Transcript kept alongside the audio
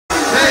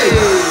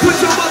Put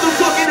your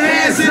motherfucking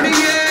hands in the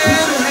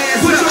air.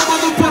 Put your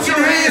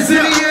motherfucking hands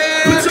in the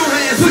air. Put your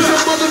hands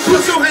up.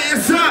 Put your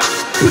hands up.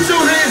 Put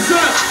your hands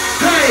up.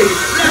 Hey,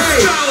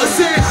 let's go. I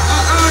said I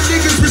earn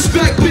niggas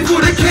respect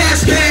before the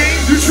cash came.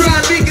 You try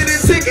making a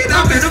ticket,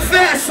 I'm in a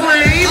fast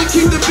lane. I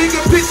keep the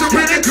bigger picture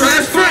in the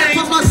grass frame.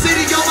 Put my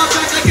city on my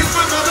back like it's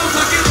my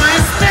motherfucking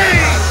last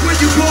name. When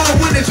you go on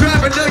when the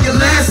driver know your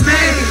last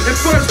name. In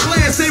first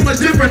class ain't much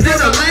different than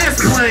the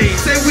last claim.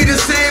 Say we the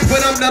same,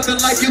 but I'm nothing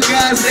like you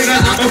guys, nigga.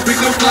 I'm a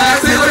freaking fly,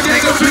 say like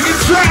nigga freaking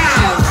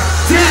trial.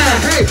 Yeah,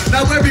 hey,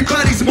 now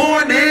everybody's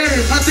mourning.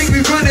 I think we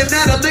running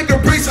out of liquor,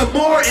 bring some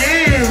more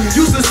in.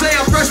 Used to say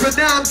I'm fresh, but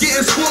now I'm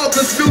getting spoiled.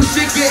 Cause new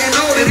shit getting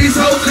old and these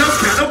hotels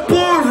kinda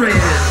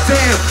boring.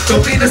 Damn,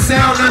 don't mean to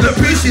sound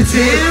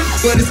unappreciative,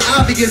 but it's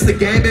obvious the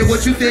game ain't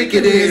what you think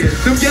it is.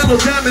 Them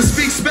yellow diamonds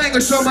speak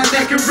Spanglish on my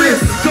neck and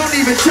wrist. Don't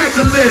even check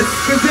the list,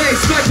 cause they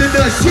expecting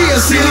us. Yeah,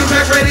 see, I'm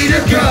back ready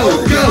to go,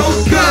 go,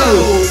 go.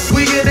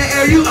 We in the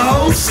air, you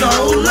oh so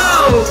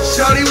low.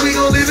 Shawty, we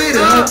gon' live it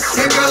up.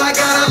 And girl, I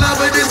got a lot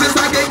of this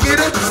I can get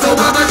up. So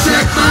I'ma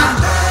check my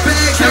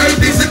bags,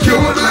 everything secure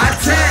with my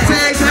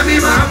tags. Hand me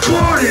my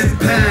boarding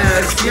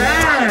pass,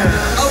 yeah.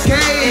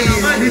 Okay, and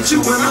I'ma hit you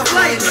with my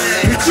flight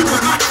line. Hit you with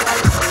my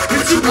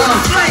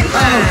flight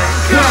line.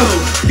 Go,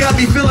 got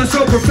me feeling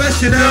so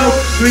professional.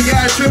 We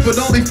got a trip with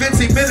only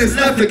 15 minutes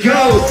left to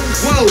go.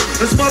 Whoa,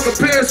 a small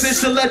comparison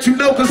should let you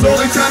know, cause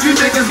only time you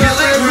niggas got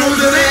leg rooms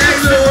in the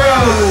exit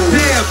row.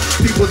 Damn,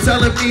 people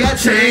telling me I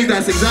changed,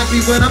 that's exactly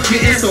what I'm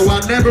getting, so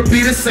I'll never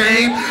be the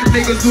same.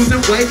 Niggas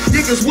losing weight,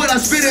 niggas what I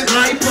spit in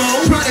lipo.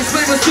 Try to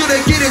explain but still they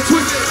get it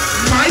twisted.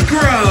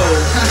 Micro.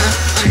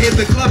 I hit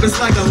the club, it's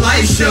like a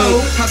light show.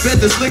 I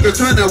bet this liquor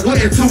turned that wood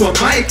into a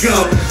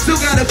micro.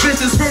 Still got a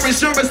business for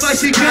insurance like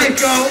she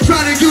Geico.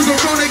 Trying to use a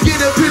phone to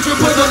get a picture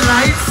for the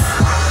lights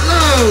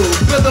low,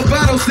 but the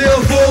bottle's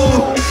still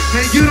full.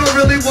 And you don't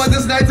really want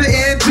this night to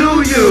end,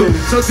 do you?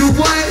 So do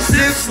what?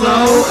 Sip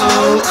slow,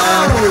 oh,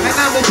 oh. And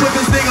I'ma put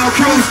this thing on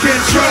cruise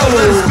control.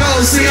 Let's go,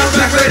 see I'm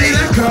back ready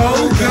to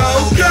go, go,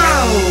 go.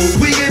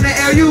 We in the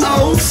air, you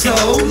oh so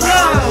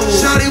low.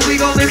 Shawty, we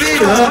gon' live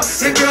it up.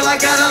 And girl,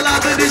 I got a lot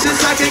of dishes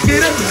I can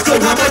get up.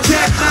 So I'ma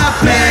check my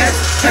bags.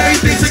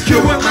 Everything secure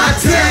with my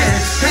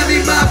tags. Hand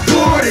me my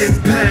boarding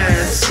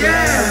pass,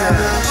 yeah.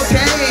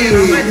 Okay.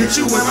 And I'ma hit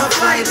you with my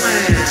flight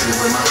line. Hit you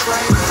with my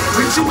flight line.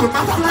 Hit you with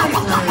my flight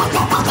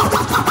line.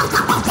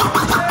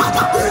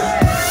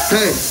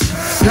 Hey,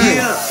 hey,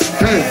 yeah.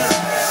 Hey,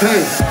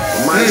 hey,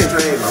 hey.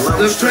 Straight, I love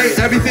look straight,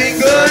 everything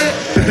good?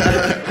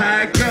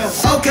 How it go?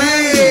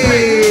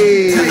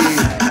 Okay.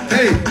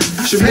 Hey,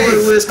 it's your boy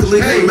Wiz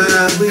Khalifa,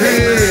 man.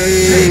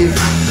 Hey,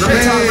 I'm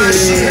talking about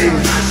shit.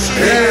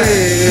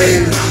 Hey,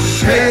 hey,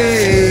 hey,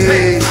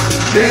 hey.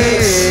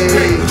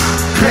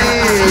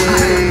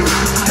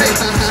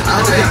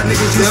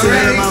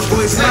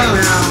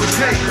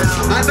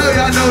 I know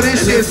y'all know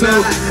this shit,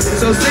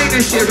 so sing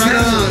this shit right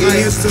on.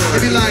 Like,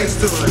 it be like,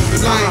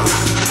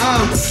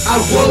 I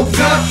woke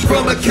up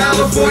from a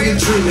California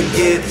dream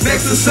again,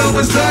 next to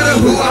someone's daughter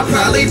who I'll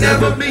probably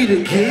never meet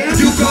again.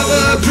 You call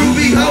her a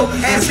groovy hoe,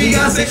 ask me,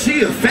 I said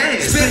she a fan.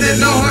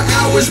 Spending all her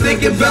hours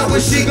thinking about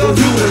what she gon'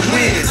 do and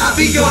when. I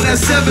be on that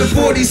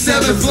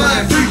 747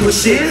 flying frequent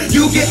shit.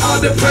 You get all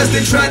depressed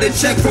and try to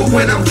check for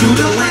when I'm due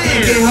to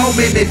land. Get home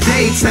in the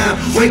daytime,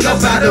 wake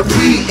up by the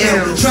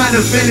PM, trying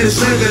to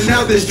finish living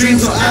out this dream,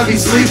 so I'll be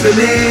sleeping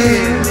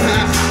in.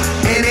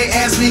 And they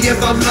ask me if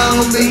I'm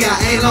lonely, I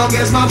ain't long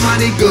as my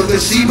money good,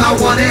 cause she my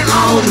one and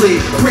only.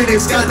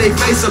 Critics got they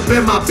face up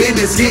in my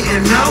business,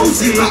 getting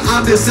nosy, but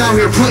I'm just out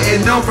here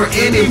putting on for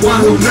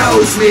anyone who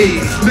knows me.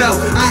 No,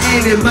 I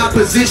ain't in my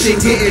position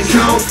getting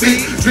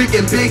comfy,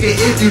 drinking big and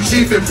if you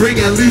cheap and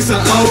bring at least an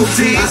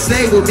OT. I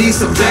stay with me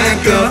some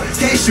backup,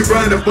 in case you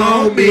run up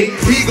on me.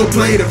 He gon'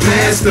 play the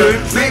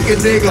pastor, make a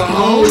nigga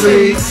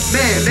holy.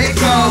 Man, they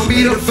call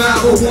me the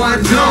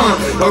 501 Dawn,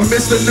 or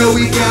Mr. No,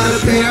 he got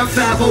a pair of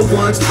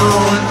 501s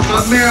on. My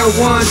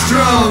marijuana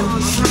strong,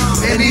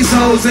 and these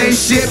hoes ain't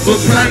shit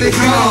but private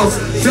calls.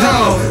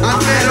 Dog, I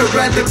met her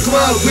at the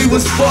club, we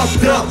was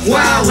fucked up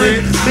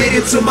wildin'. Made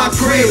it to my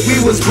crib, we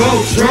was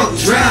both drunk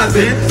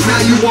driving. Now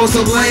you want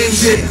some lame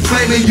shit,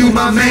 claiming you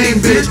my main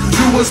bitch.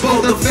 You was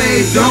supposed to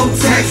fade, don't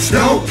text,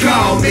 don't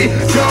call me.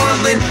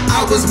 Darling,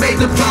 I was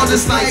made to fall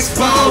just like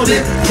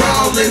Spalding.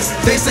 Rollins,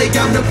 they say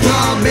I'm the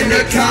bomb in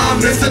their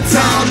comments.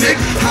 Atomic,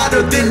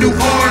 hotter than New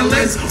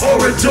Orleans or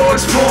a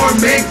George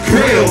Foreman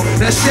grill.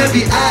 That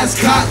Chevy eyes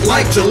cocked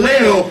like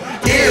Jaleel.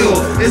 Ill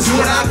is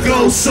what I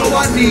go, so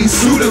I need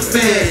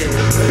Sudafed.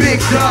 Big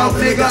dog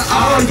nigga,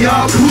 all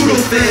y'all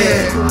poodle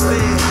fed.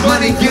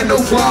 Money get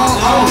the wall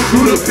all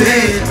through the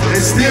bed,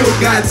 and still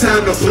got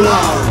time to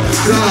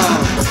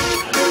vlog.